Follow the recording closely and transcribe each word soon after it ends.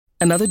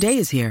Another day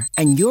is here,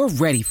 and you're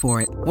ready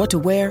for it. What to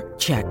wear?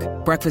 Check.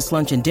 Breakfast,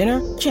 lunch, and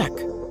dinner? Check.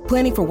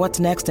 Planning for what's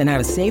next and how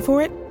to save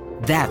for it?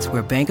 That's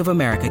where Bank of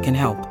America can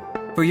help.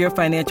 For your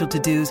financial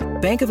to-dos,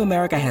 Bank of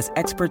America has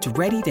experts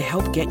ready to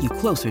help get you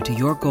closer to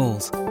your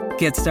goals.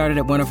 Get started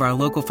at one of our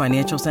local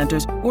financial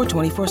centers or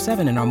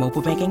 24/7 in our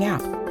mobile banking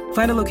app.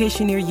 Find a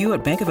location near you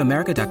at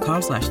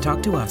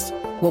bankofamerica.com/talktous.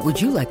 What would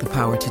you like the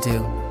power to do?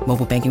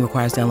 Mobile banking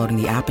requires downloading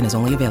the app and is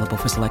only available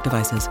for select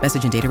devices.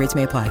 Message and data rates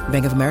may apply.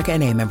 Bank of America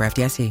N.A., member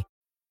FDIC.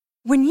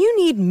 When you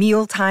need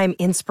mealtime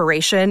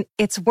inspiration,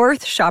 it's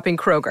worth shopping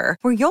Kroger,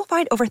 where you'll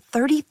find over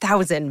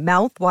 30,000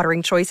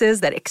 mouth-watering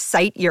choices that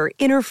excite your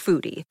inner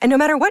foodie. And no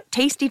matter what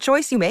tasty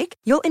choice you make,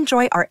 you'll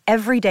enjoy our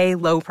everyday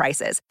low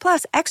prices,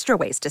 plus extra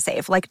ways to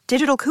save, like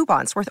digital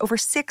coupons worth over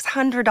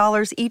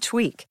 $600 each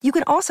week. You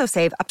can also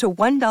save up to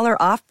 $1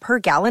 off per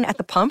gallon at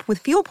the pump with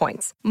fuel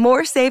points.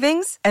 More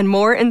savings and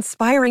more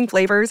inspiring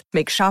flavors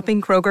make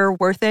shopping Kroger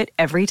worth it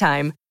every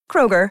time.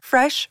 Kroger,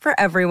 fresh for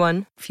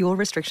everyone. Fuel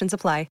restrictions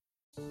apply.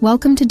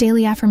 Welcome to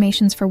Daily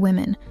Affirmations for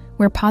Women,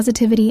 where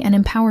positivity and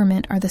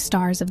empowerment are the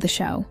stars of the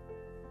show.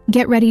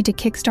 Get ready to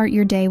kickstart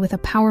your day with a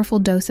powerful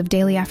dose of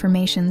daily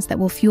affirmations that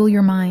will fuel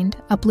your mind,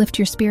 uplift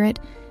your spirit,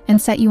 and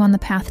set you on the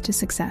path to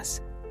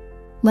success.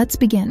 Let's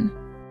begin.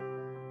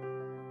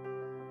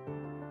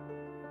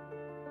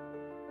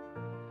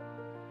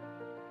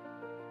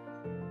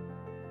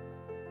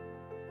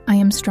 I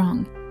am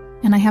strong,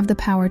 and I have the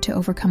power to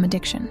overcome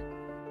addiction.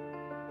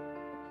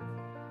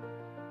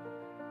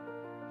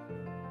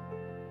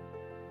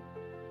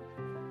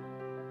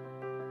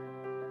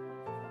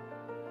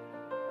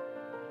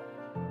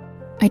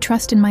 I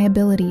trust in my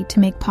ability to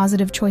make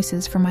positive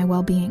choices for my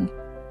well-being.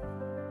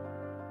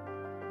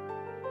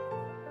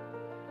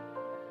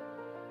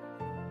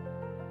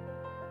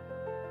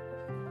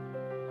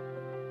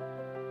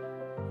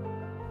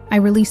 I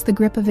release the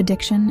grip of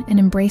addiction and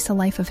embrace a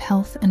life of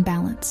health and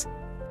balance.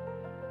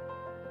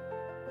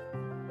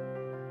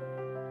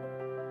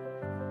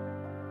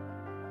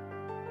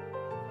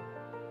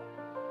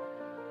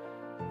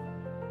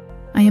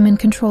 I am in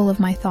control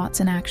of my thoughts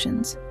and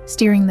actions,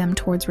 steering them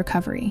towards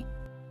recovery.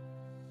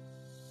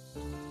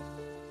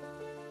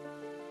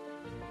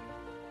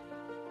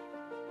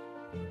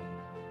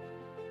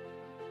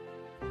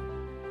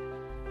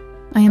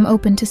 I am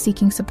open to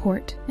seeking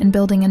support and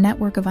building a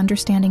network of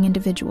understanding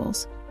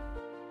individuals.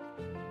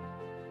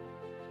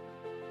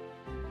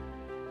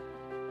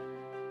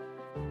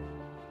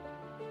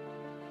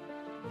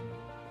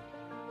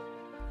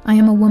 I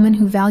am a woman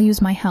who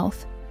values my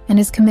health and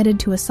is committed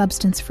to a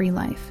substance-free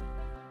life.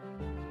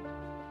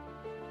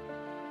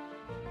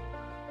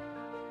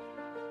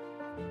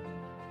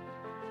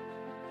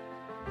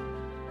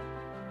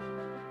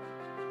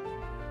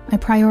 I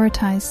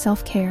prioritize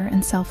self-care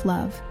and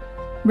self-love,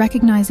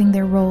 recognizing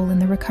their role in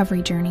the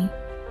recovery journey.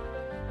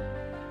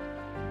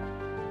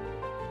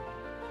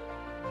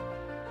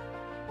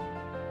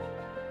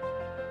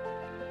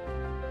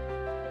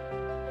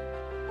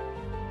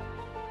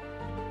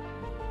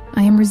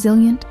 I am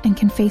resilient and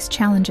can face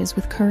challenges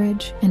with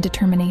courage and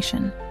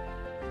determination.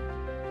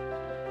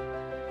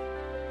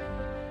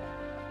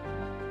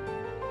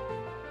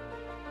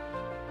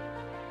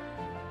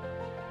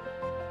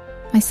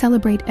 I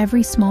celebrate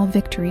every small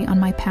victory on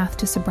my path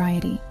to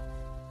sobriety.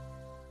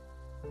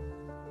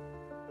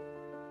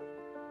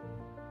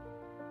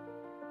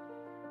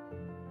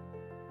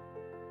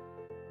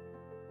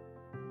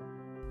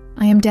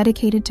 I am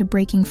dedicated to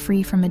breaking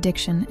free from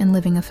addiction and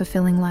living a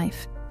fulfilling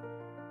life.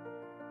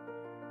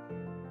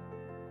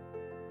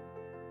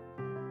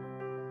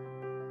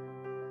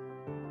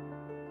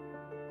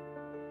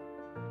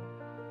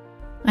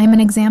 I am an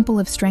example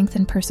of strength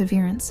and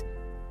perseverance,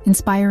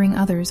 inspiring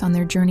others on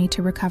their journey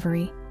to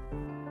recovery.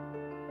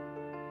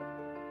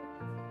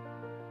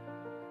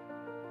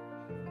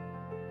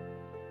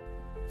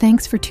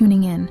 Thanks for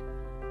tuning in.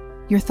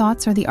 Your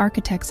thoughts are the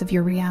architects of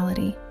your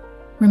reality.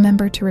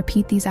 Remember to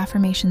repeat these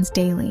affirmations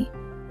daily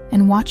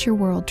and watch your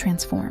world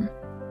transform.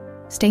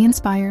 Stay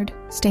inspired,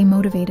 stay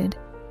motivated,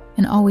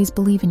 and always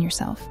believe in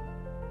yourself.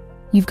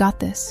 You've got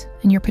this,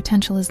 and your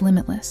potential is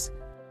limitless.